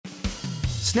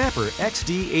Snapper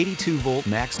XD 82-volt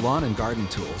Max Lawn and Garden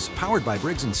Tools, powered by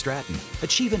Briggs & Stratton,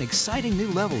 achieve an exciting new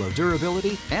level of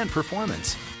durability and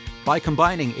performance. By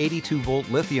combining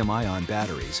 82-volt lithium-ion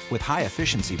batteries with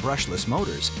high-efficiency brushless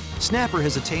motors, Snapper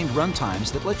has attained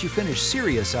runtimes that let you finish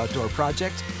serious outdoor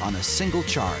projects on a single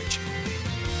charge.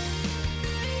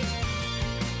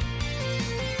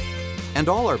 And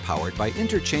all are powered by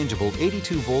interchangeable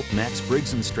 82-volt Max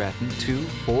Briggs & Stratton 2,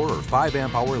 4, or 5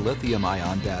 amp-hour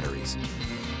lithium-ion batteries,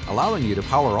 allowing you to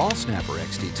power all Snapper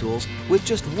XD tools with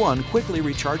just one quickly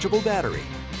rechargeable battery.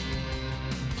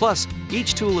 Plus,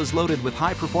 each tool is loaded with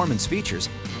high-performance features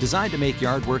designed to make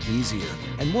yard work easier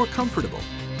and more comfortable.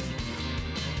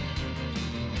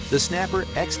 The Snapper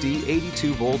XD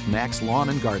 82-volt Max Lawn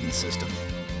and Garden System.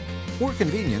 More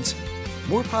convenience,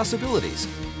 more possibilities.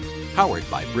 Powered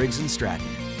by Briggs & Stratton.